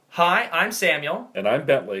Hi, I'm Samuel. And I'm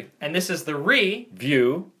Bentley. And this is the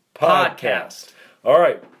Review Podcast. All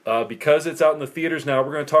right, because it's out in the theaters now,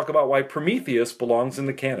 we're going to talk about why Prometheus belongs in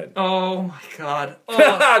the canon. Oh my god.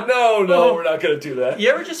 Oh. No, we're not going to do that. You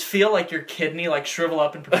ever just feel like your kidney shrivel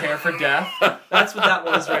up and prepare for death? That's what that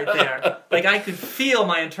was right there. I could feel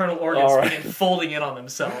my internal organs begin folding in on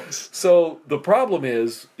themselves. So the problem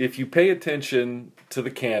is, if you pay attention to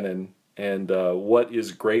the canon and what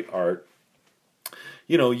is great art,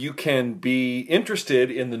 you can be interested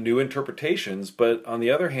in the new interpretations, but on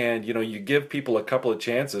the other hand, you give people a couple of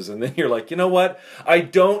chances, and then you're like, you know what? I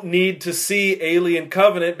don't need to see Alien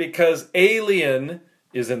Covenant because Alien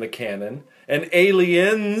is in the canon, and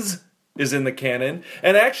Aliens is in the canon,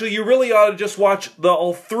 and actually you really ought to just watch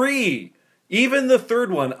all three. Even the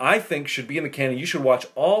third one, I think, should be in the canon. You should watch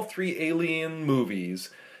all three Alien movies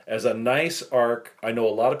as a nice arc. I know a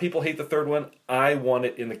lot of people hate the third one. I want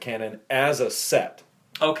it in the canon as a set.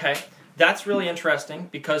 Okay, that's really interesting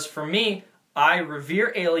because for me, I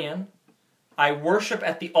revere Alien, I worship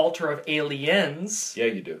at the altar of Aliens. Yeah,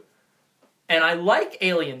 you do. And I like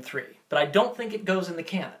Alien 3, but I don't think it goes in the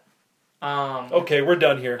canon. Okay, we're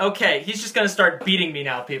done here. Okay, he's just going to start beating me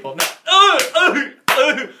now, people. I'm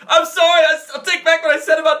sorry, I'll take back what I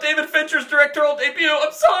said about David Fincher's directorial debut.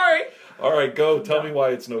 I'm sorry. All right, go. Tell me why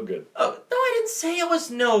it's no good. Oh, no, I didn't say it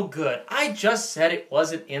was no good. I just said it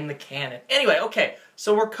wasn't in the canon. Anyway, okay,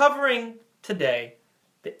 so we're covering today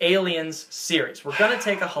the Aliens series. We're going to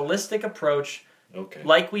take a holistic approach,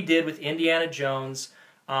 like we did with Indiana Jones,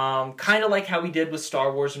 kind of like how we did with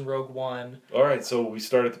Star Wars and Rogue One. All right, so we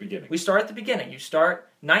start at the beginning. We start at the beginning. You start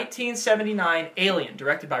 1979 Alien,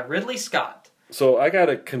 directed by Ridley Scott. So I got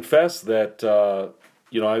to confess that,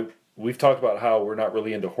 we've talked about how we're not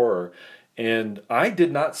really into horror, and I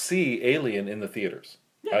did not see Alien in the theaters.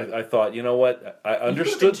 Yeah. I thought, you know what, I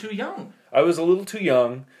understood. You would have been too young. I was a little too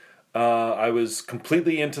young. I was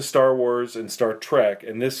completely into Star Wars and Star Trek,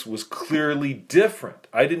 and this was clearly different.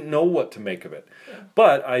 I didn't know what to make of it. Yeah.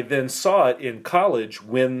 But I then saw it in college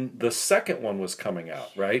when the second one was coming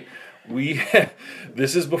out, right?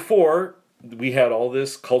 This is before we had all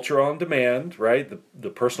this culture on demand, right? The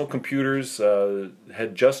personal computers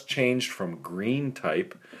had just changed from green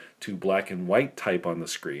type to black and white type on the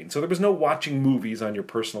screen. So there was no watching movies on your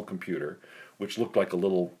personal computer, which looked like a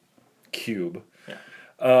little cube.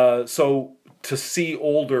 Yeah. So to see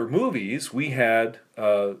older movies, we had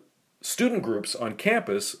student groups on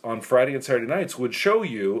campus on Friday and Saturday nights would show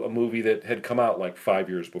you a movie that had come out 5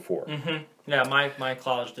 years before. Mm-hmm. Yeah, my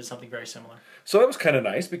college did something very similar. So that was kind of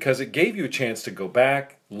nice because it gave you a chance to go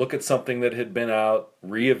back, look at something that had been out,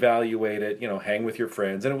 reevaluate it, hang with your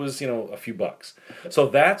friends, and it was, a few bucks. So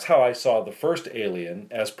that's how I saw the first Alien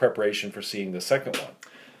as preparation for seeing the second one.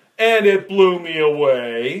 And it blew me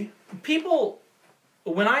away. People,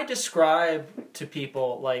 when I describe to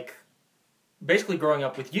people, basically growing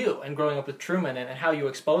up with you and growing up with Truman and how you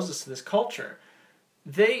exposed us to this culture,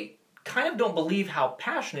 they kind of don't believe how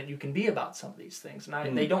passionate you can be about some of these things.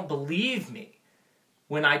 And they don't believe me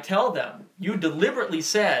when I tell them, you deliberately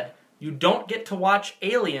said you don't get to watch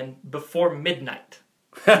Alien before midnight.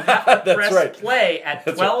 You have to press play at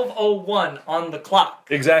 12:01 on the clock.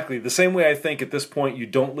 Exactly. The same way I think at this point you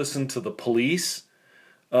don't listen to the police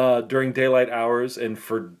during daylight hours, and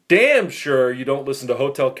for damn sure you don't listen to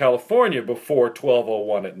Hotel California before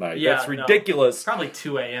 12:01 at night. Yeah, that's ridiculous. Probably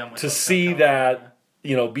 2 a.m. to see that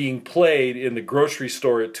being played in the grocery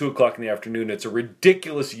store at 2 o'clock in the afternoon. It's a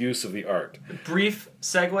ridiculous use of the art. Brief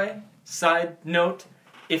segue, side note.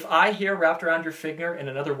 If I hear wrapped around your finger in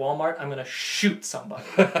another Walmart, I'm going to shoot somebody.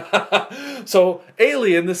 So,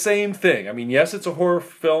 Alien, the same thing. I mean, yes, it's a horror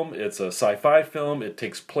film. It's a sci-fi film. It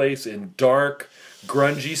takes place in dark,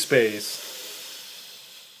 grungy space.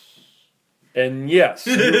 And yes,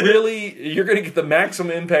 you're going to get the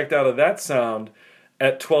maximum impact out of that sound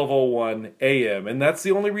at 12:01 a.m. And that's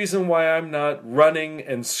the only reason why I'm not running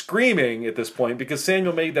and screaming at this point, because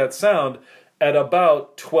Samuel made that sound at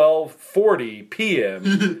about 12:40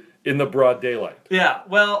 p.m. in the broad daylight. Yeah,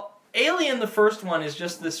 well, Alien, the first one, is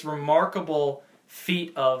just this remarkable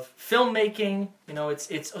feat of filmmaking.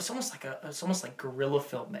 It's almost like guerrilla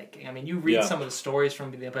filmmaking. I mean, you read some of the stories from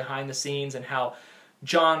the behind the scenes and how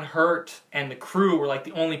John Hurt and the crew were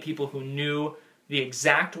the only people who knew the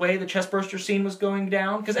exact way the chestburster scene was going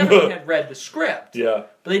down, because everyone had read the script. Yeah.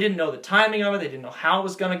 But they didn't know the timing of it. They didn't know how it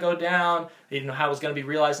was going to go down. They didn't know how it was going to be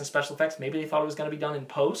realized in special effects. Maybe they thought it was going to be done in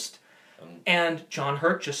post. And John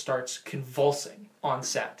Hurt just starts convulsing on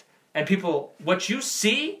set. And people, what you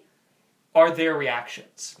see are their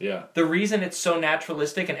reactions. Yeah. The reason it's so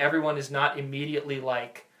naturalistic and everyone is not immediately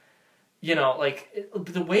you know, like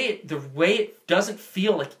the way it doesn't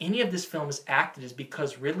feel like any of this film is acted is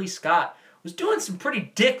because Ridley Scott was doing some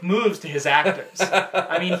pretty dick moves to his actors.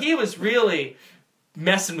 I mean, he was really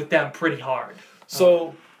messing with them pretty hard.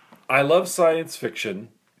 So, I love science fiction,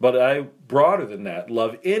 but I, broader than that,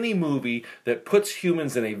 love any movie that puts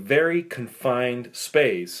humans in a very confined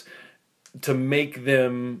space to make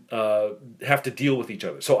them have to deal with each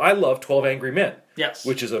other. So I love 12 Angry Men. Yes.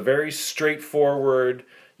 Which is a very straightforward,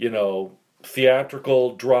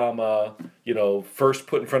 theatrical drama, first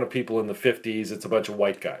put in front of people in the 50s. It's a bunch of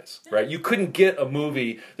white guys, right? You couldn't get a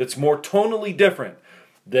movie that's more tonally different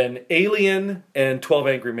than Alien and 12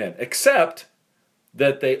 Angry Men, except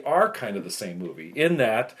that they are kind of the same movie in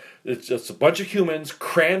that it's just a bunch of humans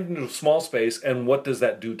crammed into a small space, and what does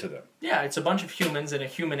that do to them? Yeah, it's a bunch of humans in a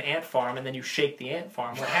human ant farm, and then you shake the ant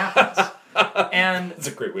farm. What happens? And that's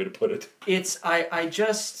a great way to put it. It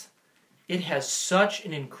has such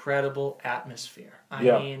an incredible atmosphere. I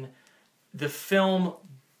mean, the film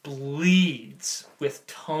bleeds with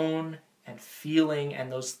tone and feeling and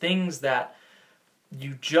those things that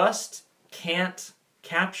you just can't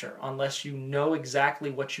capture unless you know exactly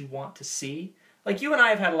what you want to see. Like, you and I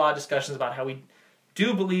have had a lot of discussions about how we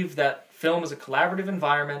do believe that film is a collaborative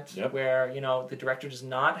environment where, the director does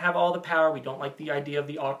not have all the power. We don't like the idea of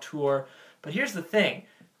the auteur. But here's the thing.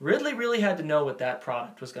 Ridley really had to know what that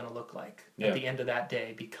product was going to look like at the end of that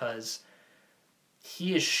day, because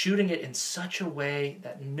he is shooting it in such a way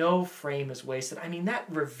that no frame is wasted. I mean, that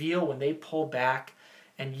reveal when they pull back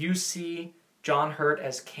and you see John Hurt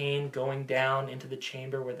as Cain going down into the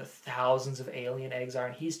chamber where the thousands of alien eggs are,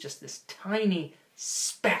 and he's just this tiny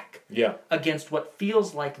speck against what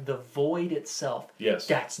feels like the void itself. Yes.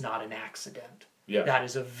 That's not an accident. Yeah. That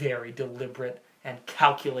is a very deliberate and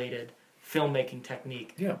calculated filmmaking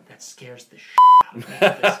technique that scares the shit out of me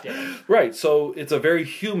to this day. Right, so it's a very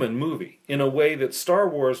human movie in a way that Star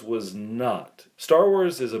Wars was not. Star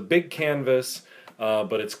Wars is a big canvas,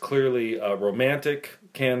 but it's clearly a romantic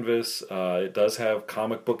canvas. It does have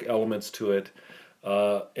comic book elements to it.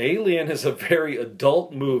 Alien is a very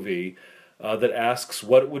adult movie that asks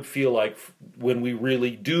what it would feel like when we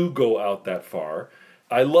really do go out that far.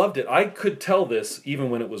 I loved it. I could tell this even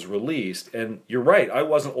when it was released, and you're right, I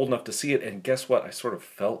wasn't old enough to see it, and guess what? I sort of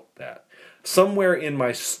felt that. Somewhere in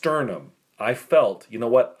my sternum, I felt, you know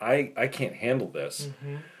what, I can't handle this.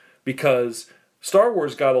 Because Star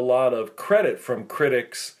Wars got a lot of credit from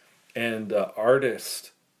critics and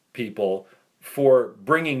artist people for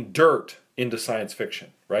bringing dirt into science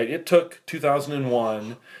fiction, right? It took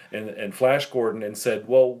 2001 and Flash Gordon and said,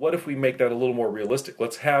 well, what if we make that a little more realistic?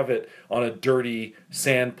 Let's have it on a dirty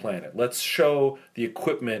sand planet. Let's show the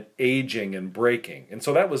equipment aging and breaking. And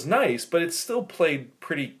so that was nice, but it still played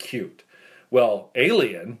pretty cute. Well,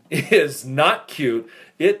 Alien is not cute.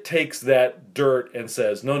 It takes that dirt and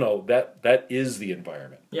says, no, that is the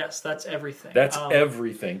environment. Yes, that's everything. That's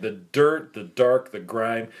everything. The dirt, the dark, the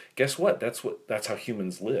grime. Guess what? That's how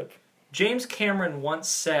humans live. James Cameron once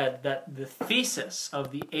said that the thesis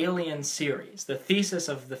of the Alien series, the thesis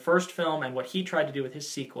of the first film and what he tried to do with his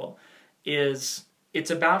sequel, is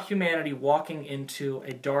it's about humanity walking into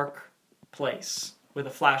a dark place with a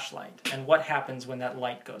flashlight and what happens when that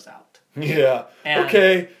light goes out. Yeah. And,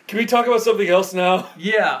 okay. Can we talk about something else now?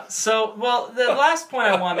 Yeah. So, well, the last point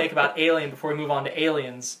I want to make about Alien before we move on to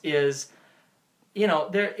Aliens is,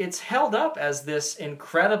 it's held up as this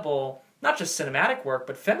incredible, not just cinematic work,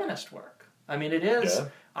 but feminist work. I mean, it is. Yeah.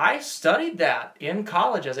 I studied that in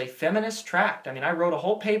college as a feminist tract. I mean, I wrote a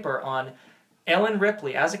whole paper on Ellen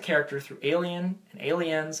Ripley as a character through Alien and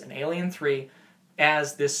Aliens and Alien 3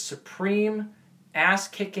 as this supreme,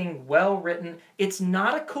 ass-kicking, well-written. It's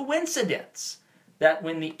not a coincidence that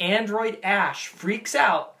when the android Ash freaks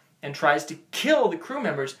out and tries to kill the crew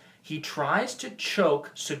members, he tries to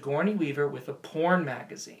choke Sigourney Weaver with a porn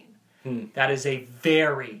magazine. That is a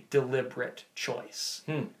very deliberate choice.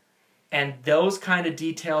 And those kind of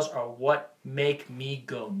details are what make me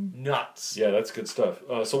go nuts. Yeah, that's good stuff.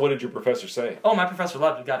 So what did your professor say? Oh, my professor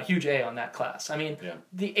loved it. Got a huge A on that class. I mean,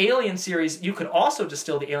 the Alien series, you could also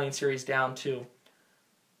distill the Alien series down to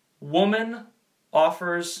woman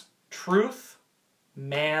offers truth,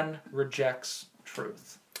 man rejects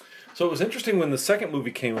truth. So it was interesting when the second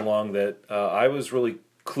movie came along that I was really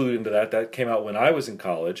clued into that. That came out when I was in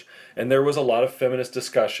college, and there was a lot of feminist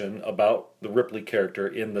discussion about the Ripley character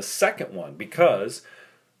in the second one because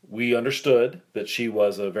we understood that she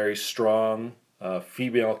was a very strong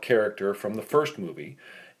female character from the first movie,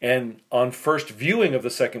 and on first viewing of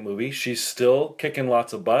the second movie, she's still kicking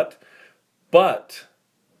lots of butt,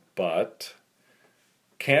 but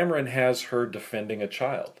Cameron has her defending a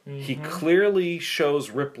child. He clearly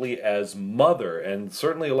shows Ripley as mother, and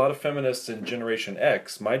certainly a lot of feminists in Generation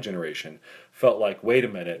X, my generation, felt like, wait a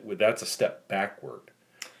minute, that's a step backward.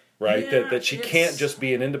 Right? Yeah, that she can't just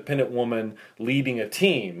be an independent woman leading a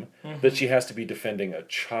team, that she has to be defending a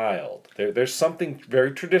child. There's something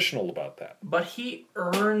very traditional about that. But he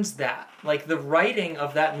earns that. Like, the writing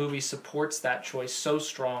of that movie supports that choice so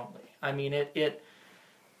strongly. I mean,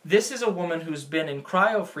 this is a woman who's been in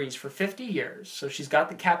cryo-freeze for 50 years, so she's got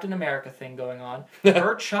the Captain America thing going on.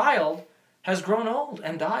 Her child has grown old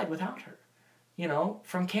and died without her,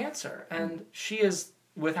 from cancer. And she is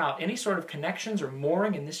without any sort of connections or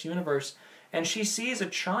mooring in this universe, and she sees a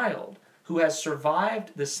child who has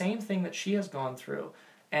survived the same thing that she has gone through.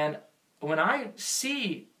 And when I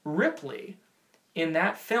see Ripley in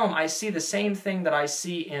that film, I see the same thing that I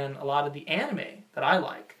see in a lot of the anime that I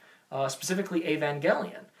like, specifically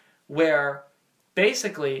Evangelion, where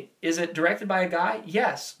basically, is it directed by a guy?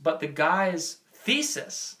 Yes, but the guy's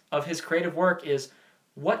thesis of his creative work is,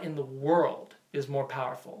 what in the world is more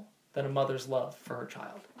powerful than a mother's love for her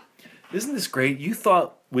child? Isn't this great? You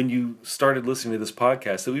thought when you started listening to this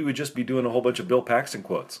podcast that we would just be doing a whole bunch of Bill Paxton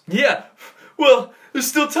quotes. Yeah. Well, there's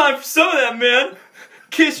still time for some of that, man. In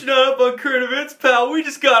case you're not up on current events, pal, we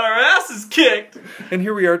just got our asses kicked. And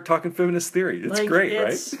here we are talking feminist theory. It's great,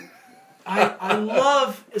 right? I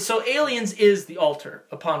love... So Aliens is the altar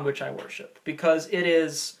upon which I worship, because it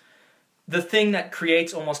is the thing that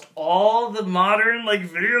creates almost all the modern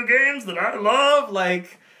video games that I love.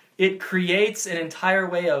 It creates an entire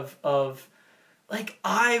way of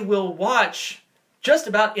I will watch just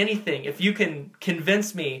about anything if you can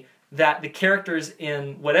convince me that the characters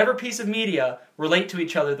in whatever piece of media relate to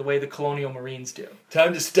each other the way the Colonial Marines do.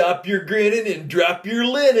 Time to stop your grinning and drop your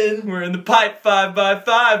linen. We're in the pipe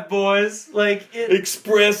 5x5, boys.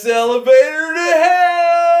 Express elevator to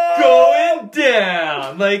hell! Going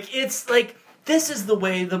down. This is the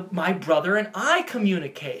way my brother and I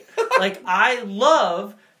communicate. I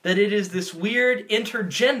love that it is this weird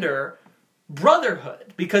intergender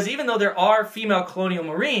brotherhood. Because even though there are female Colonial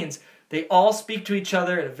Marines, they all speak to each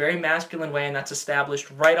other in a very masculine way, and that's established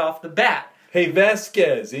right off the bat. Hey,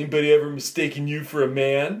 Vasquez, anybody ever mistaken you for a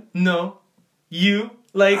man? No. You?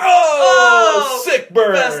 Sick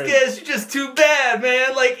burn! Vasquez, you're just too bad, man.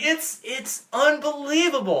 It's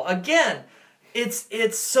unbelievable. Again,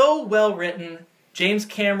 it's so well written. James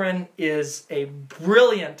Cameron is a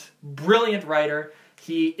brilliant, brilliant writer.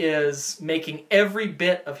 He is making every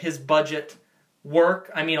bit of his budget work.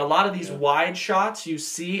 I mean, a lot of these wide shots you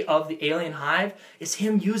see of the alien hive is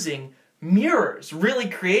him using mirrors really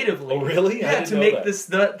creatively. Oh, really? Yeah, to make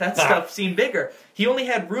that stuff seem bigger. He only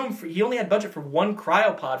had budget for one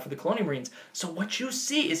cryopod for the Colonial Marines. So what you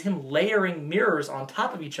see is him layering mirrors on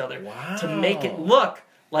top of each other to make it look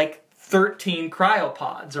like 13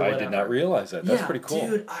 cryopods or whatever. I did not realize that. That's pretty cool.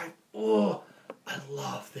 Dude, I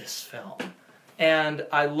love this film. And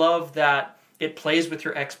I love that it plays with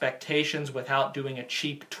your expectations without doing a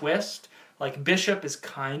cheap twist. Bishop is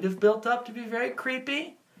kind of built up to be very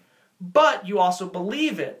creepy, but you also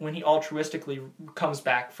believe it when he altruistically comes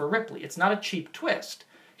back for Ripley. It's not a cheap twist.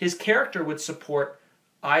 His character would support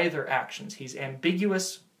either actions. He's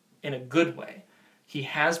ambiguous in a good way. He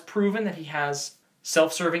has proven that he has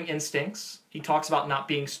self-serving instincts. He talks about not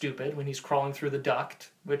being stupid when he's crawling through the duct,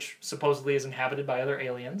 which supposedly is inhabited by other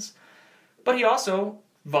aliens. But he also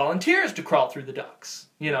volunteers to crawl through the ducts,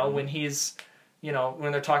 when he's,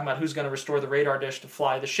 when they're talking about who's going to restore the radar dish to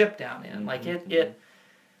fly the ship down in.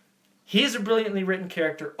 He's a brilliantly written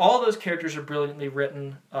character. All those characters are brilliantly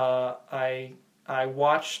written. I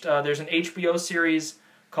watched, there's an HBO series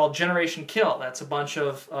called Generation Kill. That's a bunch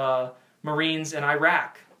of Marines in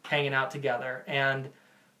Iraq hanging out together. And,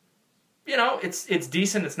 it's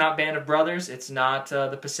decent. It's not Band of Brothers. It's not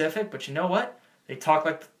the Pacific. But you know what? They talk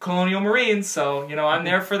like the Colonial Marines, so, I'm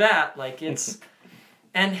there for that.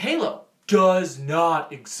 And Halo does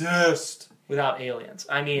not exist without aliens.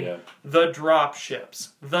 I mean, the drop ships,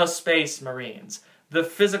 the Space Marines, the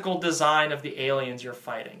physical design of the aliens you're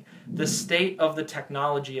fighting, the state of the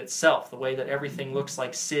technology itself, the way that everything looks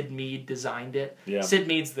like Sid Mead designed it. Yeah. Sid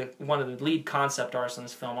Mead's one of the lead concept artists in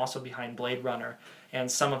this film, also behind Blade Runner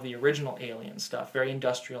and some of the original Alien stuff. Very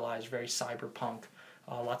industrialized, very cyberpunk.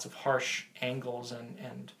 Lots of harsh angles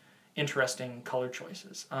and interesting color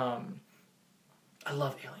choices. I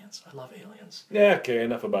love aliens. Yeah, okay,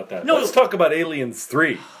 enough about that. Let's talk about Aliens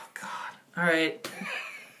 3. Oh, God. All right.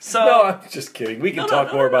 So, no, I'm just kidding. We can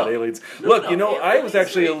talk more about aliens. Look, I was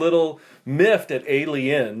actually a little miffed at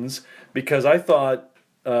Aliens because I thought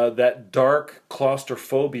that dark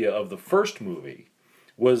claustrophobia of the first movie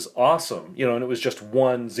was awesome, and it was just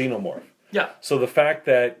one xenomorph. Yeah. So the fact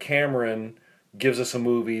that Cameron gives us a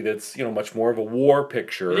movie that's, much more of a war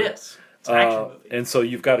picture. It is. It's an action movie. And so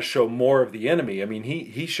you've got to show more of the enemy. I mean,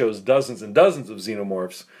 he shows dozens and dozens of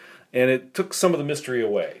xenomorphs, and it took some of the mystery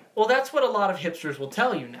away. Well, that's what a lot of hipsters will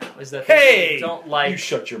tell you now, is that Hey! they don't like You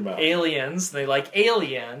shut your mouth. Aliens. They like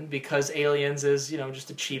Alien because Aliens is,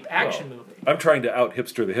 just a cheap action movie. I'm trying to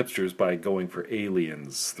out-hipster the hipsters by going for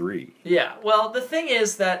Aliens 3. Yeah, well, the thing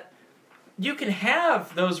is that you can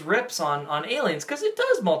have those rips on Aliens because it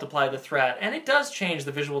does multiply the threat, and it does change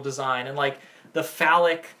the visual design, and like the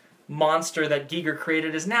phallic monster that Giger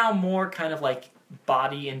created is now more kind of like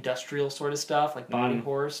body industrial sort of stuff, like body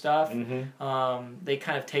horror stuff. Mm-hmm. They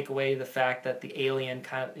kind of take away the fact that the alien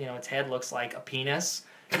kind of, its head looks like a penis.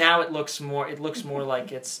 Now it looks more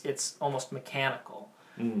like it's almost mechanical,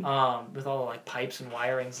 with all the like pipes and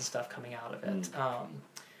wirings and stuff coming out of it.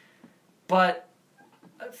 But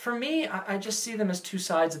for me, I just see them as two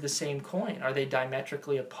sides of the same coin. Are they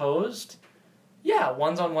diametrically opposed? Yeah,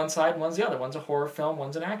 one's on one side, one's the other. One's a horror film,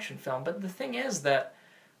 one's an action film. But the thing is that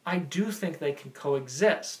I do think they can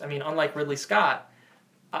coexist. I mean, unlike Ridley Scott,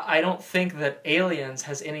 I don't think that Aliens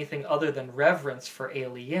has anything other than reverence for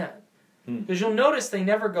Alien. Because you'll notice they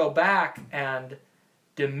never go back and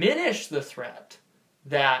diminish the threat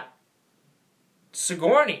that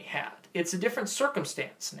Sigourney had. It's a different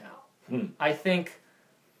circumstance now. I think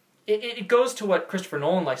it goes to what Christopher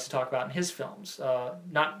Nolan likes to talk about in his films,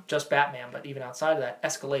 not just Batman, but even outside of that,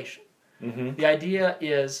 escalation. The idea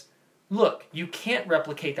is, look, you can't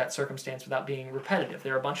replicate that circumstance without being repetitive.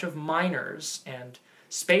 There are a bunch of miners and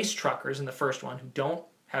space truckers in the first one who don't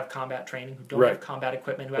have combat training, who don't have combat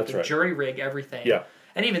equipment, who have to jury rig everything. Yeah.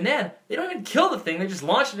 And even then, they don't even kill the thing, they just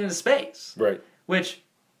launch it into space. Right. Which,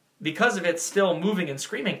 because of it still moving and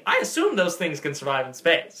screaming, I assume those things can survive in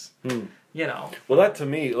space. Well, that to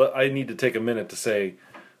me, I need to take a minute to say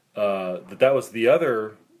that was the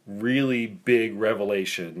other really big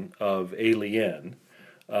revelation of Alien.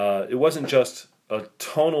 It wasn't just a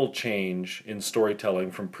tonal change in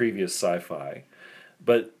storytelling from previous sci-fi,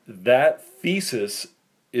 but that thesis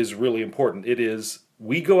is really important. It is,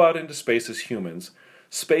 we go out into space as humans.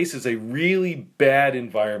 Space is a really bad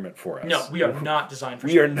environment for us. No, we are not designed for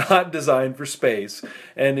space. We are not designed for space.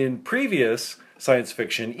 And in previous science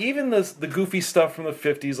fiction, even the goofy stuff from the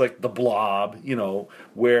 50s, like The Blob,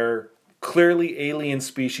 where clearly alien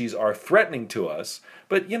species are threatening to us,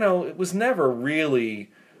 but, it was never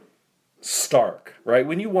really stark, right?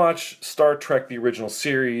 When you watch Star Trek, the original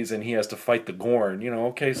series, and he has to fight the Gorn,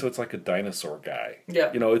 okay, so it's like a dinosaur guy.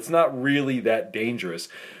 Yeah. It's not really that dangerous.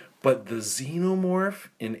 But the xenomorph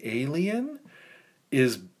in Alien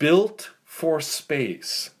is built for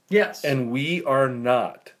space. Yes. And we are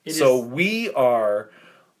not. We are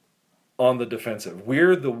on the defensive.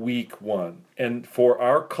 We're the weak one. And for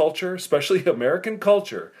our culture, especially American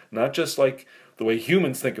culture, not just like the way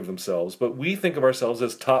humans think of themselves, but we think of ourselves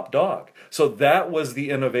as top dog. So that was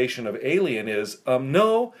the innovation of Alien is,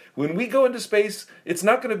 no, when we go into space, it's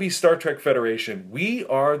not going to be Star Trek Federation. We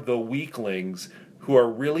are the weaklings who are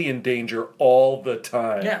really in danger all the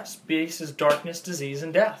time. Yeah, space is darkness, disease,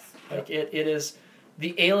 and death. Like it is,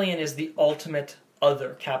 the alien is the ultimate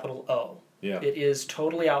other, capital O. Yeah. It is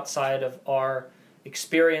totally outside of our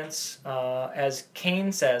experience, as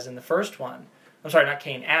Cain says in the first one. I'm sorry, not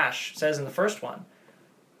Cain, Ash says in the first one,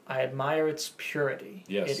 I admire its purity.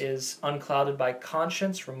 Yes. It is unclouded by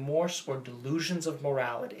conscience, remorse, or delusions of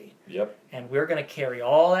morality. Yep. And we're going to carry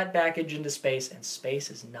all that baggage into space, and space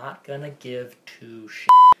is not going to give two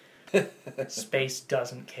shit. Space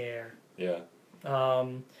doesn't care. Yeah.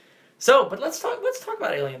 But let's talk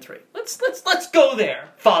about Alien 3. Let's go there,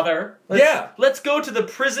 Father. Let's go to the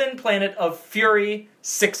prison planet of Fury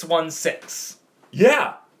 616.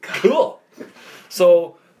 Yeah. Cool.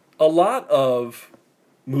 So a lot of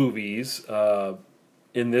movies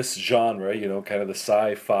in this genre, kind of the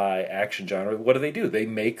sci-fi action genre, what do? They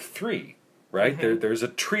make three, right? There's a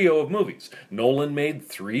trio of movies. Nolan made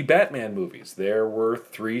 3 Batman movies. There were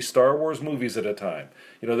 3 Star Wars movies at a time.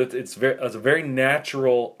 It's a very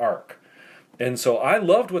natural arc. And so I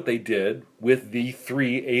loved what they did with the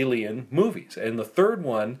 3 Alien movies. And the third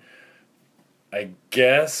one, I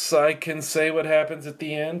guess I can say what happens at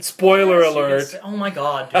the end. Spoiler alert. Oh my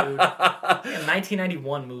god, dude.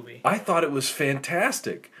 1991 movie. I thought it was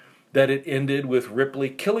fantastic that it ended with Ripley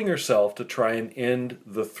killing herself to try and end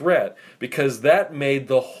the threat, because that made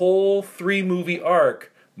the whole 3-movie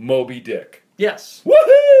arc Moby Dick. Yes.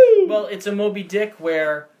 Woohoo! Well, it's a Moby Dick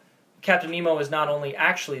where Captain Nemo is not only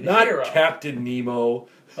actually the Not hero. Captain Nemo.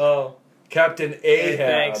 Oh. Captain Hey, Ahab.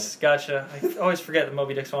 thanks, gotcha. I always forget that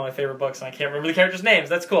Moby Dick's one of my favorite books, and I can't remember the characters' names.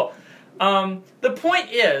 That's cool. The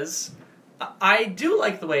point is, I do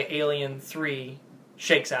like the way Alien 3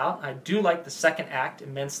 shakes out. I do like the second act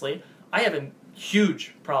immensely. I have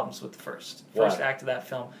huge problems with the first act of that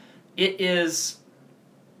film. It is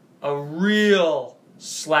a real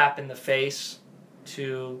slap in the face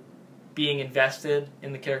to being invested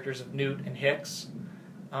in the characters of Newt and Hicks,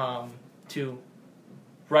 to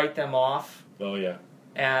write them off. Oh yeah.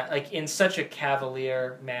 Like in such a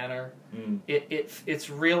cavalier manner. It's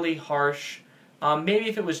really harsh. Maybe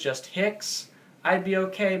if it was just Hicks, I'd be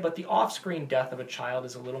okay, but the off-screen death of a child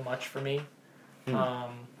is a little much for me.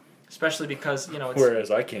 Especially because, it's... Whereas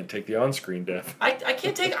I can't take the on-screen death. I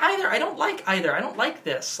can't take either. I don't like either. I don't like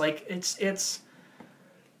this. Like, it's...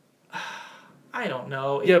 I don't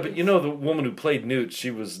know. Yeah, but the woman who played Newt, she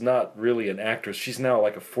was not really an actress. She's now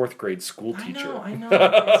like a 4th grade school teacher. I know.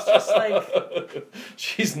 It's just like...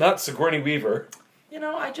 She's not Sigourney Weaver.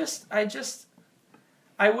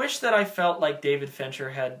 I wish that I felt like David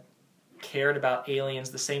Fincher had cared about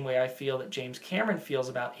aliens the same way I feel that James Cameron feels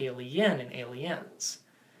about Alien and Aliens.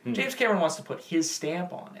 James Cameron wants to put his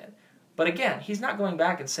stamp on it. But again, he's not going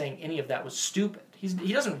back and saying any of that was stupid.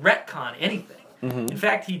 He doesn't retcon anything. In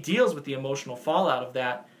fact, he deals with the emotional fallout of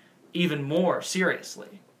that even more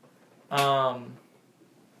seriously. I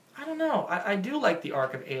don't know. I do like the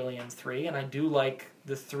arc of Alien 3, and I do like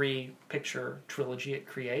the 3-picture trilogy it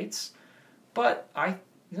creates. But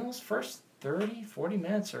those first 30, 40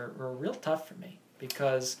 minutes are real tough for me,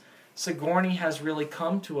 because Sigourney has really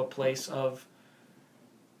come to a place of...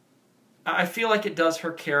 I feel like it does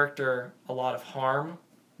her character a lot of harm,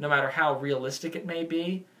 no matter how realistic it may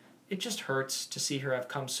be. It just hurts to see her have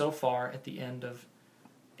come so far at the end of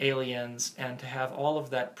Aliens and to have all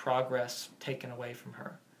of that progress taken away from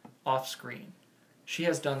her off screen. She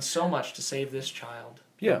has done so much to save this child.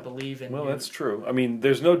 Yeah. Believe in Well, you. that's true. I mean,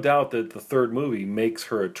 there's no doubt that the third movie makes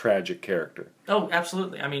her a tragic character. Oh,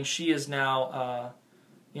 absolutely. I mean, she is now,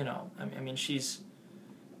 she's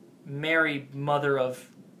Mary, mother of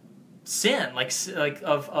sin, like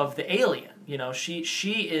of the alien.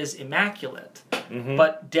 She is immaculate,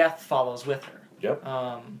 but death follows with her. Yep.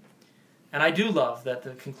 And I do love that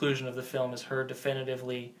the conclusion of the film is her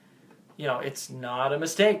definitively, it's not a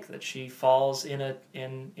mistake that she falls in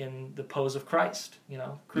the pose of Christ,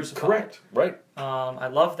 crucified. Correct. Right. I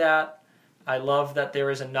love that. I love that there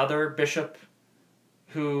is another bishop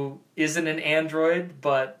who isn't an android,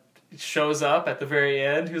 but shows up at the very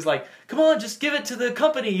end, who's like, come on, just give it to the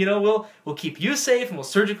company, we'll keep you safe and we'll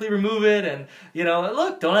surgically remove it, and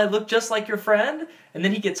look, don't I look just like your friend? And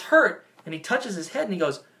then he gets hurt and he touches his head and he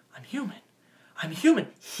goes, I'm human.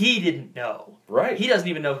 He didn't know. Right. He doesn't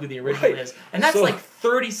even know who the original is. And that's like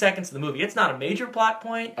 30 seconds of the movie. It's not a major plot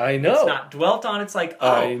point. I know. It's not dwelt on. It's like,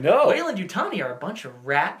 I know. Weyland-Yutani are a bunch of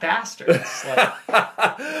rat bastards.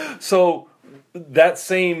 So that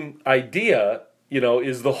same idea,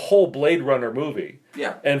 is the whole Blade Runner movie.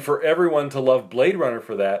 Yeah. And for everyone to love Blade Runner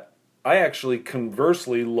for that, I actually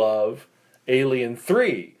conversely love Alien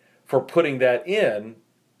 3 for putting that in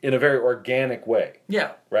a very organic way.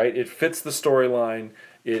 Yeah. Right? It fits the storyline.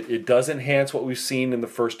 It does enhance what we've seen in the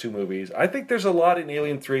first two movies. I think there's a lot in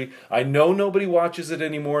Alien 3. I know nobody watches it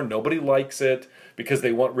anymore. Nobody likes it because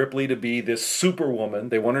they want Ripley to be this superwoman.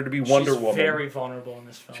 They want her to be Wonder Woman. She's very vulnerable in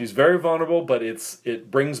this film. She's very vulnerable, but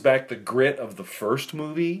it brings back the grit of the first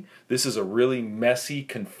movie. This is a really messy,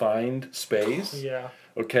 confined space. Yeah.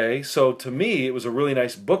 Okay? So to me, it was a really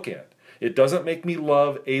nice bookend. It doesn't make me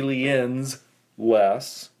love Aliens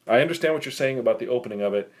less. I understand what you're saying about the opening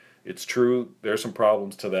of it. It's true, there's some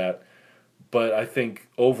problems to that. But I think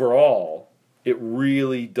overall, it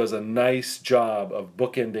really does a nice job of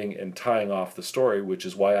bookending and tying off the story, which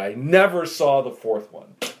is why I never saw the fourth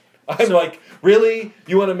one. I'm like, really?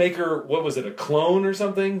 You want to make her, what was it, a clone or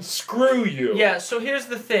something? Screw you. Yeah, so here's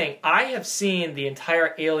the thing. I have seen the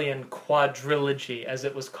entire Alien quadrilogy, as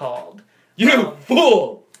it was called. You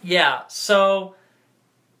fool! Yeah, so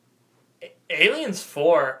Aliens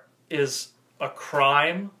 4 is a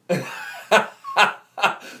crime.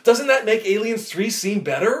 Doesn't that make Aliens 3 seem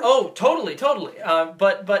better? Oh, totally.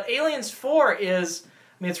 But Aliens 4 is...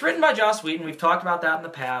 it's written by Joss Whedon. We've talked about that in the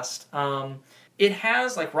past. It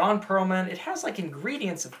has, Ron Perlman. It has,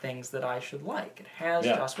 ingredients of things that I should like. It has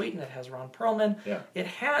Joss Whedon. It has Ron Perlman. Yeah. It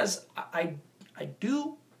has... I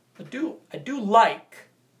do like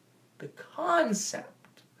the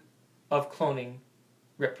concept of cloning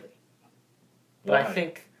Ripley. But Why? I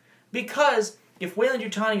think... Because if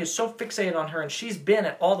Weyland-Yutani is so fixated on her and she's been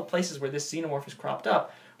at all the places where this xenomorph has cropped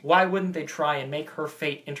up, why wouldn't they try and make her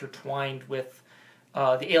fate intertwined with,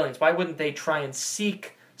 the aliens? Why wouldn't they try and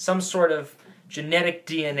seek some sort of genetic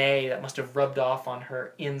DNA that must have rubbed off on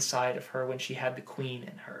her inside of her when she had the queen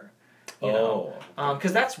in her? You know?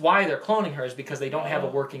 Because that's why they're cloning her, is because they don't have a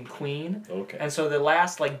working queen. Okay. And so the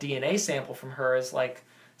last like DNA sample from her is like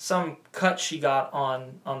some cut she got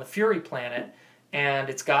on the Fury planet, and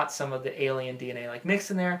it's got some of the alien DNA like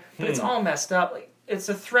mixed in there, but it's all messed up. Like, it's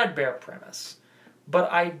a threadbare premise.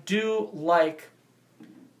 But I do like...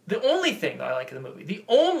 The only thing that I like in the movie, the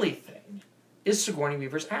only thing, is Sigourney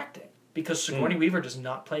Weaver's acting. Because Sigourney Weaver does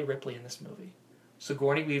not play Ripley in this movie.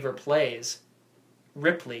 Sigourney Weaver plays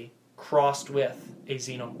Ripley crossed with a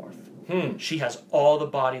xenomorph. She has all the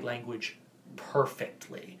body language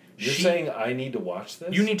perfectly. You're saying I need to watch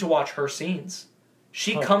this? You need to watch her scenes.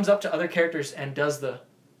 She comes up to other characters and does the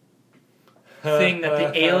thing that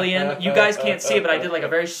the alien... You guys can't see it, but I did like a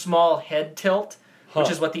very small head tilt, which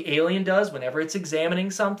is what the alien does whenever it's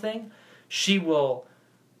examining something. She will...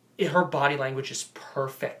 Her body language is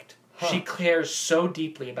perfect. She cares so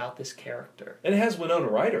deeply about this character. And it has Winona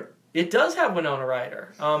Ryder. It does have Winona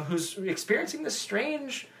Ryder, who's experiencing this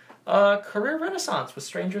strange career renaissance with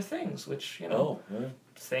Stranger Things, which, you know...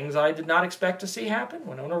 Things I did not expect to see happen.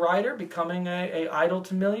 Winona Ryder becoming a idol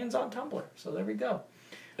to millions on Tumblr. So there we go.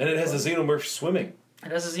 And it has a xenomorph swimming.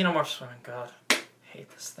 It has a xenomorph swimming. God, I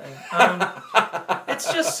hate this thing.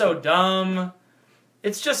 It's just so dumb.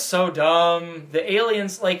 It's just so dumb. The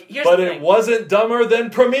aliens, like, here's the thing. But it wasn't dumber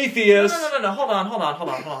than Prometheus. No. Hold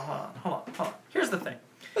on. Here's the thing.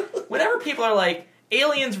 Whenever people are like,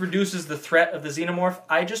 aliens reduces the threat of the xenomorph,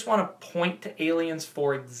 I just want to point to aliens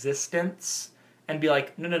for existence and be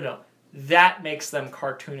like, no. That makes them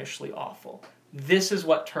cartoonishly awful. This is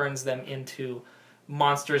what turns them into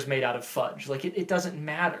monsters made out of fudge. Like, it doesn't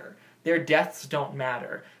matter. Their deaths don't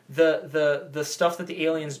matter. The stuff that the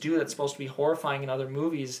aliens do that's supposed to be horrifying in other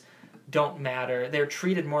movies don't matter. They're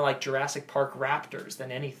treated more like Jurassic Park raptors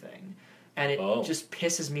than anything. And it just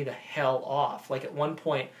pisses me the hell off. Like, at one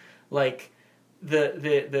point, like,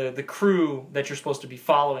 the crew that you're supposed to be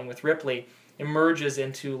following with Ripley emerges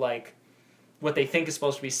into, like, what they think is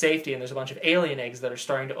supposed to be safety, and there's a bunch of alien eggs that are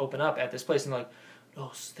starting to open up at this place, and they're like,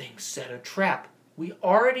 those things set a trap. We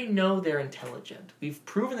already know they're intelligent. We've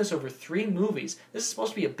proven this over 3 movies. This is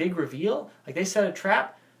supposed to be a big reveal? Like, they set a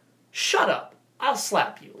trap? Shut up. I'll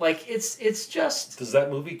slap you. Like, it's just... Does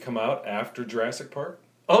that movie come out after Jurassic Park?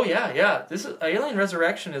 Oh, yeah. This is Alien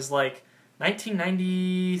Resurrection is like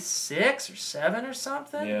 1996 or 7 or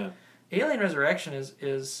something. Yeah. Alien Resurrection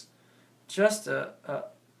is just an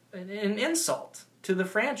insult to the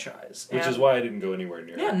franchise. Which is why I didn't go anywhere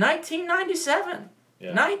near it. Yeah, 1997.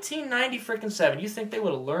 Yeah. 1990-7. You think they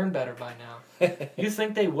would have learned better by now. You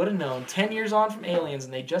think they would have known 10 years on from Aliens,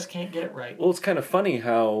 and they just can't get it right. Well, it's kind of funny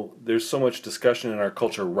how there's so much discussion in our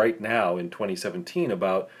culture right now in 2017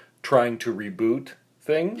 about trying to reboot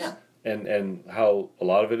things, and how a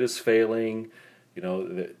lot of it is failing. You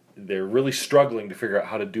know, they're really struggling to figure out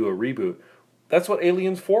how to do a reboot. That's what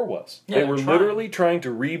Aliens 4 was. Yeah, they were literally trying to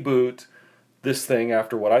reboot this thing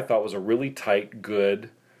after what I thought was a really tight, good,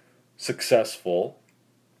 successful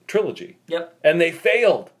trilogy. Yep. And they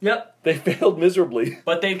failed. Yep. They failed miserably.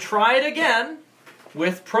 But they tried again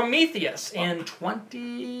with Prometheus in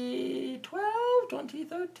 2012,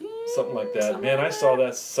 2013? Something like that. Man, I saw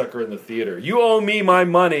that sucker in the theater. You owe me my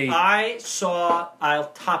money.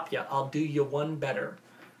 I'll top you. I'll do you one better.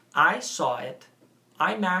 I saw it,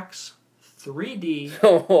 IMAX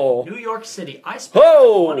 3D, New York City. I spent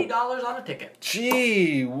 $20 on a ticket.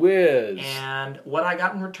 Gee whiz. And what I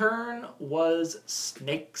got in return was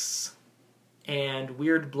snakes and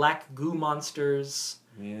weird black goo monsters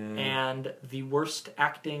and the worst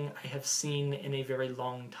acting I have seen in a very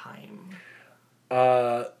long time.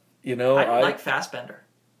 You know, I like Fassbender.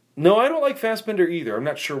 No, I don't like Fassbender either. I'm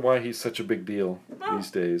not sure why he's such a big deal these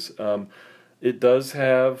days. It does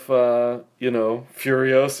have, Furiosa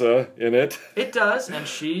in it. It does, and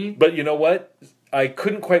she... But you know what? I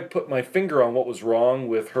couldn't quite put my finger on what was wrong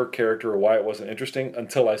with her character or why it wasn't interesting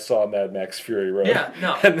until I saw Mad Max Fury Road. Yeah,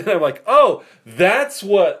 no. And then I'm like, oh, that's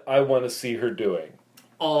what I want to see her doing.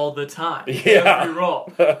 All the time. Yeah. Every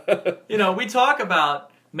role. We talk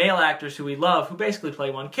about male actors who we love who basically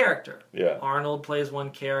play one character. Yeah. Arnold plays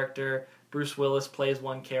one character. Bruce Willis plays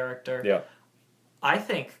one character. Yeah. I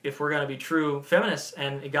think if we're going to be true feminists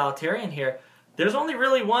and egalitarian here, there's only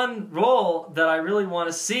really one role that I really want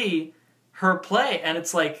to see her play, and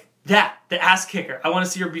it's like the ass kicker. I want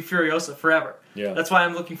to see her be Furiosa forever. Yeah. That's why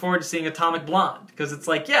I'm looking forward to seeing Atomic Blonde, because it's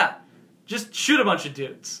like, just shoot a bunch of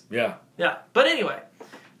dudes. Yeah. Yeah. But anyway,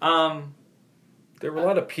 there were a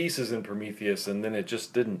lot of pieces in Prometheus, and then it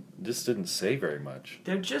just didn't say very much.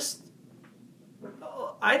 They're just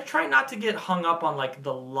I try not to get hung up on like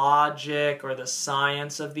the logic or the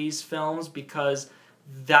science of these films because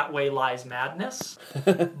that way lies madness.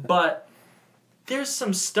 But there's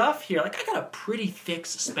some stuff here. Like, I got a pretty thick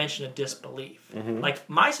suspension of disbelief. Like,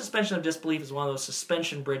 my suspension of disbelief is one of those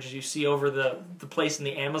suspension bridges you see over the place in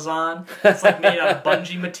the Amazon. It's like made out of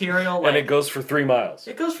bungee material. Like, and it goes for 3 miles.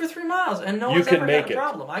 It goes for 3 miles, and no one's ever had a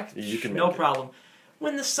problem. You can make no it. problem.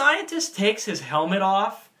 When the scientist takes his helmet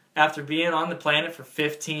off after being on the planet for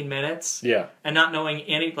 15 minutes, and not knowing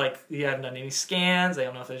any, like, you haven't done any scans, they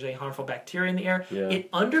don't know if there's any harmful bacteria in the air,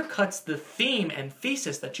 it undercuts the theme and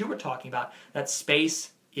thesis that you were talking about, that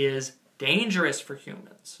space is dangerous for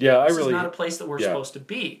humans. Yeah, this is not a place that we're supposed to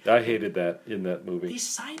be. I hated that in that movie. These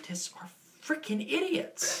scientists are freaking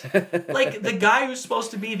idiots. Like, the guy who's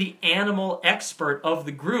supposed to be the animal expert of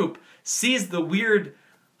the group sees the weird,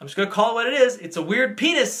 I'm just going to call it what it is, it's a weird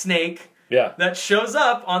penis snake that shows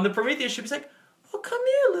up on the Prometheus ship. He's like, oh, come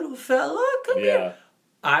here, little fella, come here.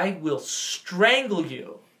 I will strangle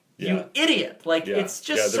you, you idiot. Like, it's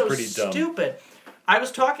just so stupid. I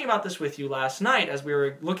was talking about this with you last night as we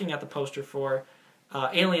were looking at the poster for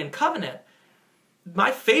Alien Covenant.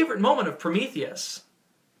 My favorite moment of Prometheus,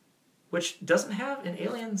 which doesn't have an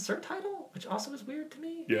alien subtitle, which also is weird to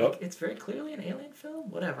me. Like, it's very clearly an alien film.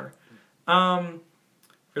 Whatever.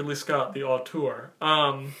 Ridley Scott, the auteur.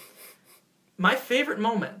 My favorite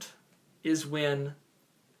moment is when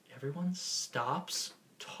everyone stops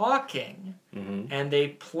talking and they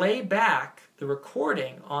play back the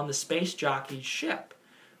recording on the space jockey's ship,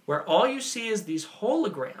 where all you see is these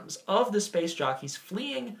holograms of the space jockeys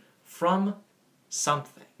fleeing from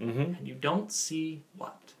something, and you don't see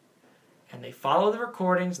what. And they follow the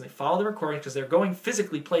recordings, because they're going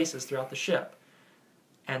physically places throughout the ship,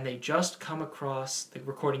 and they just come across, the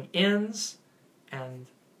recording ends, and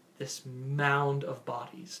this mound of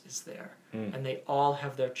bodies is there. And they all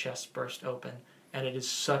have their chests burst open, and it is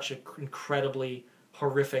such an incredibly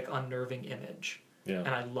horrific, unnerving image. And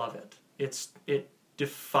I love it. It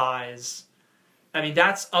defies... I mean,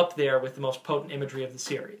 that's up there with the most potent imagery of the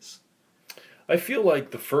series. I feel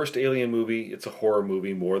like the first Alien movie, it's a horror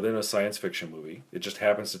movie more than a science fiction movie. It just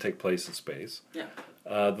happens to take place in space.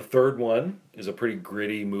 The third one is a pretty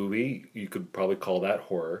gritty movie. You could probably call that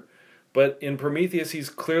horror. But in Prometheus, he's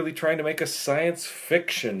clearly trying to make a science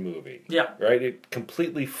fiction movie. Right? It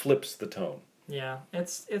completely flips the tone.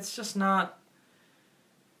 It's just not...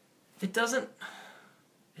 It doesn't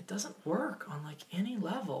work on, like, any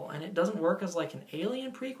level. And it doesn't work as, like, an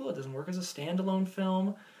Alien prequel. It doesn't work as a standalone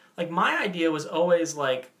film. Like, my idea was always,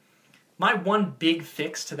 like... My one big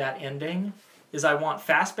fix to that ending is I want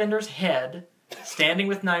Fassbender's head standing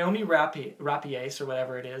with Naomi Rapace, or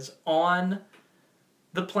whatever it is, on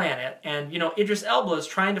the planet. And, you know, Idris Elba is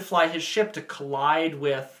trying to fly his ship to collide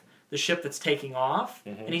with the ship that's taking off.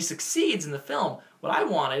 And he succeeds in the film. What I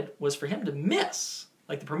wanted was for him to miss.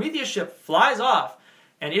 Like, the Prometheus ship flies off,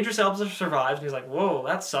 and Idris Elba survives, and he's like, whoa,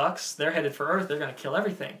 that sucks. They're headed for Earth. They're going to kill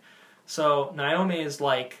everything. So Naomi is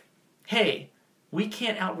like, hey, we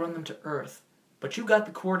can't outrun them to Earth, but you got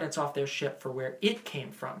the coordinates off their ship for where it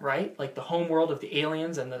came from, right? Like the home world of the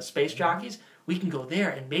aliens and the space jockeys. We can go there,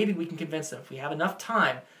 and maybe we can convince them, if we have enough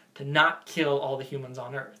time, to not kill all the humans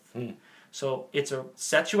on Earth. So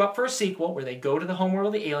sets you up for a sequel where they go to the home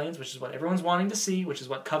world of the aliens, which is what everyone's wanting to see, which is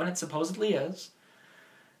what Covenant supposedly is.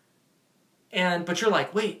 But you're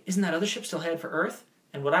like, wait, isn't that other ship still headed for Earth?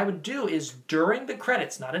 And what I would do is, during the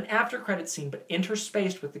credits, not an after-credit scene, but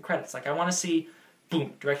interspaced with the credits. Like, I want to see,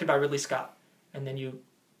 boom, directed by Ridley Scott. And then you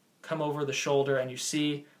come over the shoulder and you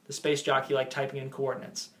see the space jockey, like, typing in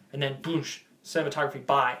coordinates. And then, boom, cinematography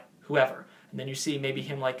by whoever. And then you see maybe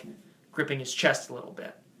him, like, gripping his chest a little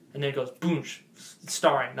bit. And then it goes, boom,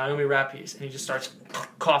 starring Naomi Rapace. And he just starts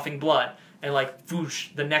coughing blood. And, like, whoosh,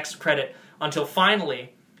 the next credit. Until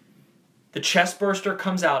finally, the chest burster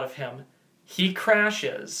comes out of him. He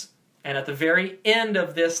crashes, and at the very end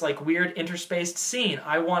of this, like, weird interspaced scene,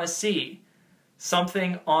 I want to see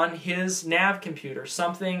something on his nav computer,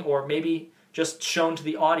 something, or maybe just shown to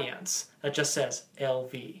the audience, that just says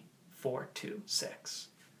LV-426.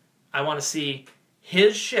 I want to see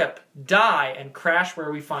his ship die and crash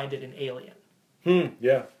where we find it in Alien.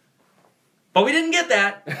 But we didn't get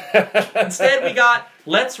that. Instead, we got,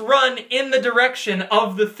 let's run in the direction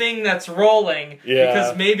of the thing that's rolling,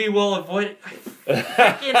 because maybe we'll avoid it.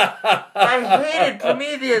 I hated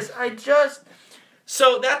Prometheus.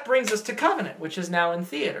 So that brings us to Covenant, which is now in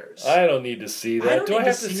theaters. I don't need to see that. Do I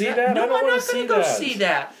have to see that? No, I'm not going to go see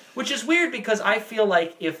that. Which is weird, because I feel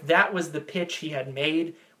like if that was the pitch he had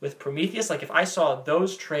made with Prometheus, like if I saw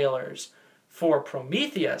those trailers for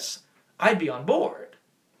Prometheus, I'd be on board.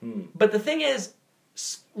 But the thing is,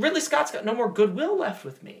 Ridley Scott's got no more goodwill left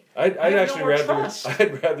with me. I'd I have actually no more rather trust.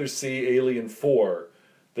 I'd rather see Alien 4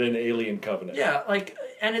 than Alien Covenant. Yeah, like,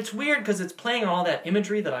 and it's weird because it's playing on all that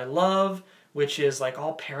imagery that I love, which is like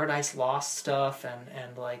all Paradise Lost stuff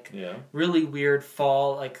and like really weird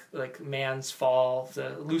fall, like man's fall,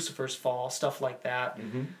 the Lucifer's fall, stuff like that.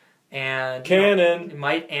 Mm-hmm. And Canon. It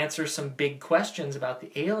might answer some big questions about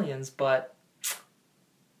the aliens, but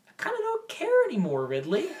I kind of don't care anymore,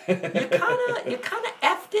 Ridley. You kind of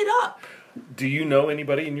effed it up. Do you know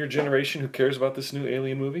anybody in your generation who cares about this new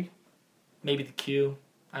Alien movie? Maybe the Q.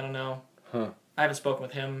 I don't know. Huh. I haven't spoken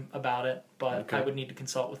with him about it, but Okay. I would need to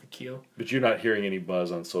consult with the Q. But you're not hearing any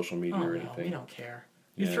buzz on social media or No, anything? we don't care.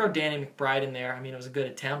 You Yeah. throw Danny McBride in there, I mean, it was a good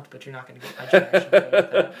attempt, but you're not going to get my generation to go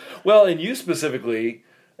with that. Well, and you specifically,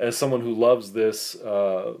 as someone who loves this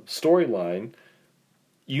storyline,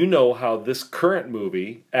 you know how this current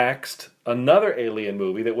movie axed another Alien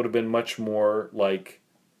movie that would have been much more like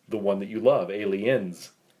the one that you love,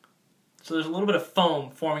 Aliens. So there's a little bit of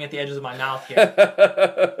foam forming at the edges of my mouth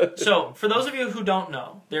here. So, for those of you who don't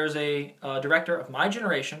know, there's a director of my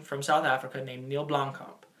generation from South Africa named Neil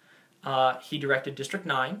Blomkamp. He directed District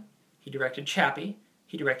 9, he directed Chappie,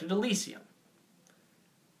 he directed Elysium.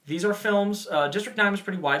 These are films, District 9 was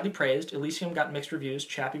pretty widely praised, Elysium got mixed reviews,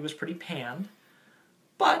 Chappie was pretty panned,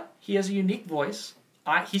 but he has a unique voice.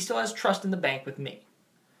 He still has trust in the bank with me.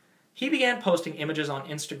 He began posting images on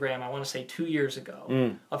Instagram, I want to say 2 years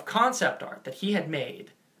ago, of concept art that he had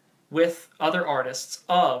made with other artists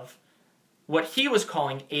of what he was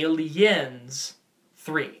calling Aliens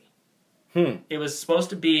 3. It was supposed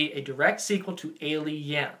to be a direct sequel to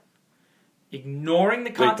Alien, ignoring the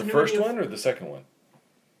Wait, continuity. the first one or the second one?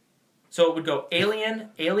 So it would go Alien,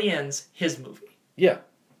 Aliens, his movie. Yeah.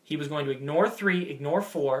 He was going to ignore 3, ignore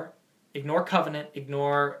 4, ignore Covenant,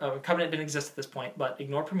 ignore... Covenant didn't exist at this point, but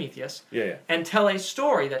ignore Prometheus. Yeah. And tell a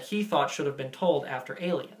story that he thought should have been told after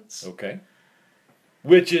Aliens. Okay.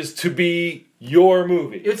 Which is to be your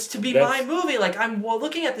movie. It's to be my movie. Like, I'm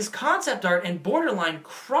looking at this concept art and borderline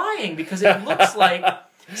crying because it looks like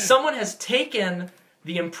someone has taken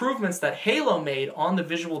the improvements that Halo made on the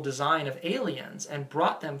visual design of Aliens and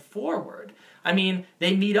brought them forward. I mean,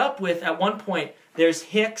 they meet up with, at one point, there's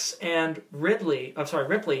Hicks and Ripley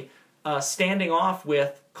standing off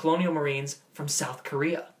with colonial marines from South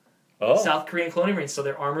Korea. Oh. South Korean colonial marines. So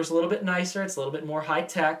their armor's a little bit nicer, it's a little bit more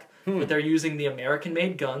high-tech, but they're using the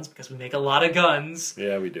American-made guns because we make a lot of guns.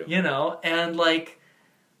 Yeah, we do. You know, and like,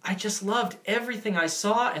 I just loved everything I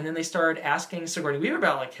saw, and then they started asking Sigourney Weaver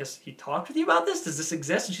about, like, has he talked with you about this? Does this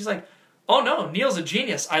exist? And she's like, oh no, Neil's a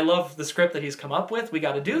genius. I love the script that he's come up with. We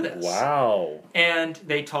got to do this. Wow. And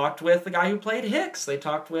they talked with the guy who played Hicks. They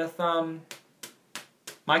talked with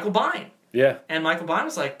Michael Biehn. Yeah. And Michael Biehn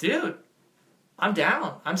was like, dude, I'm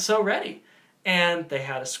down. I'm so ready. And they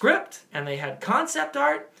had a script, and they had concept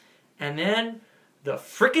art, and then the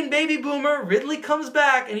frickin' baby boomer, Ridley, comes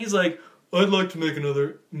back, and he's like, I'd like to make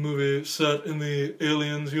another movie set in the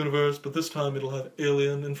Aliens universe, but this time it'll have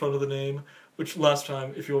Alien in front of the name, which last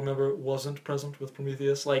time, if you remember, wasn't present with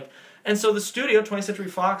Prometheus. And so the studio, 20th Century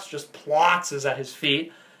Fox, just plots at his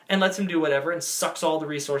feet and lets him do whatever and sucks all the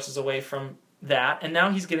resources away from that. And now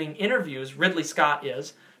he's giving interviews, Ridley Scott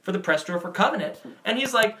is, for the press tour for Covenant, and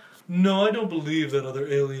he's like, no, I don't believe that other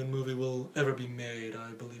Alien movie will ever be made.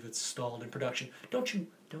 I believe it's stalled in production. Don't you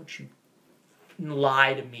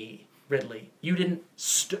lie to me, Ridley. You didn't...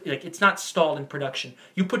 it's not stalled in production.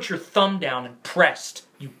 You put your thumb down and pressed,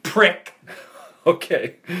 you prick.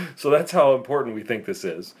 Okay, so that's how important we think this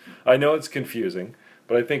is. I know it's confusing,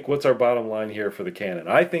 but I think what's our bottom line here for the canon?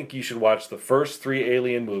 I think you should watch the first 3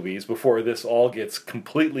 Alien movies before this all gets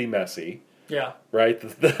completely messy. Yeah. Right?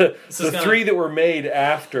 The 3 that were made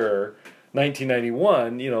after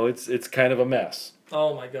 1991, it's kind of a mess.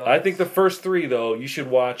 Oh my god. I think the first 3, though, you should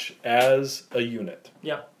watch as a unit.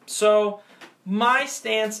 Yeah. So, my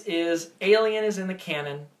stance is Alien is in the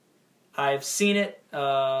canon. I've seen it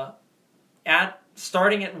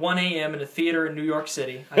starting at 1 a.m. in a theater in New York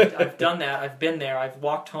City. I've done that. I've been there. I've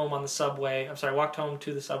walked home on the subway. Walked home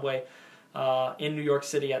to the subway in New York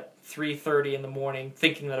City at 3:30 in the morning,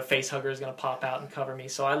 thinking that a facehugger is going to pop out and cover me.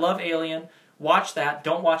 So I love Alien. Watch that.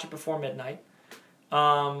 Don't watch it before midnight.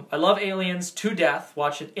 I love Aliens to death.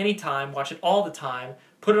 Watch it anytime. Watch it all the time.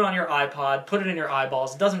 Put it on your iPod. Put it in your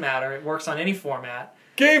eyeballs. It doesn't matter. It works on any format.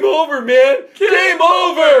 Game over, man! Game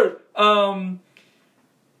over!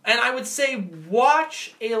 And I would say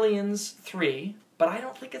watch Aliens 3, but I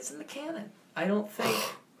don't think it's in the canon. I don't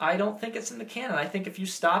think it's in the canon. I think if you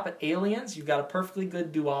stop at Aliens, you've got a perfectly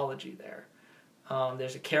good duology there.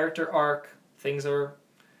 There's a character arc. Things are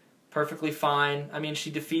perfectly fine. I mean,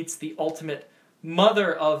 she defeats the ultimate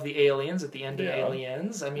mother of the aliens at the end of Yeah.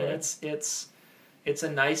 Aliens. I mean, Right. it's a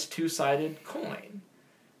nice two-sided coin.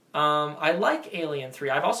 I like Alien 3.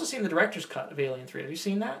 I've also seen the director's cut of Alien 3. Have you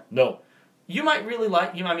seen that? No. You might really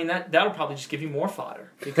like. I mean, that'll probably just give you more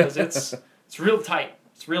fodder because it's real tight.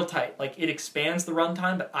 It's real tight. Like, it expands the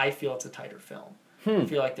runtime, but I feel it's a tighter film. I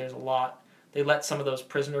feel like there's a lot. They let some of those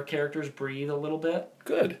prisoner characters breathe a little bit.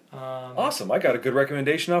 Good. Awesome. I got a good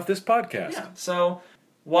recommendation off this podcast. Yeah. So,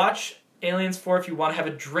 watch Aliens 4 if you want to have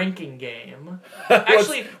a drinking game.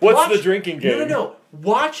 Actually, what's the drinking game? No.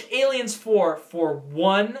 Watch Aliens 4 for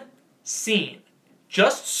one scene.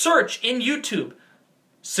 Just search in YouTube,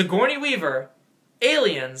 Sigourney Weaver,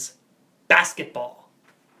 Aliens, basketball.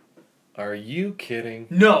 Are you kidding?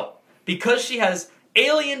 No. Because she has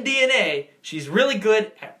alien DNA, she's really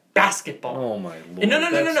good at basketball. Oh my lord. And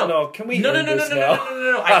no. Can we No. end this now?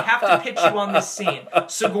 No. I have to pitch you on this scene.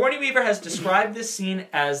 Sigourney Weaver has described this scene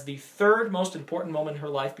as the third most important moment in her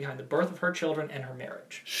life behind the birth of her children and her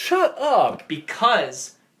marriage. Shut up.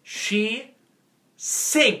 Because she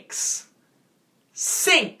sinks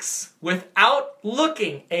without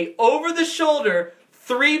looking a over-the-shoulder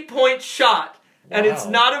 3-point shot. And it's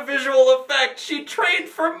Wow. not a visual effect. She trained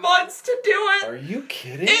for months to do it. Are you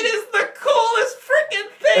kidding? It is the coolest freaking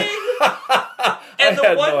thing! And the I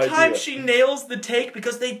had one no time idea. she nails the take,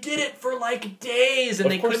 because they did it for like days and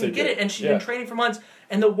Of they course couldn't they get did. it, and she's Yeah. been training for months,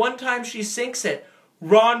 and the one time she sinks it,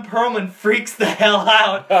 Ron Perlman freaks the hell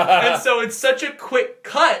out. And so it's such a quick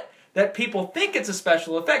cut that people think it's a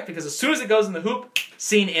special effect, because as soon as it goes in the hoop,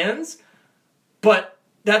 scene ends. But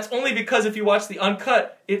that's only because if you watch the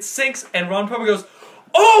uncut, it sinks and Ron Perlman goes,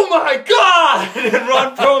 "Oh my God!" And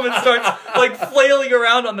Ron Perlman starts like flailing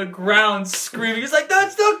around on the ground screaming. He's like,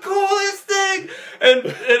 "That's the coolest thing!" And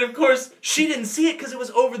of course, she didn't see it because it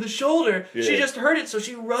was over the shoulder. Yeah. She just heard it, so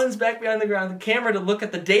she runs back behind the camera to look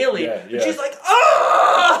at the daily. Yeah. And she's like,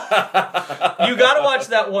 "Ah!" You gotta watch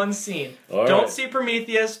that one scene. All Don't right. see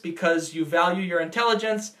Prometheus because you value your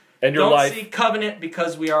intelligence. And your Don't life. see Covenant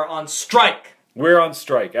because we are on strike. We're on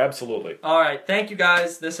strike, absolutely. All right, thank you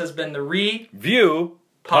guys. This has been the View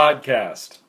Podcast.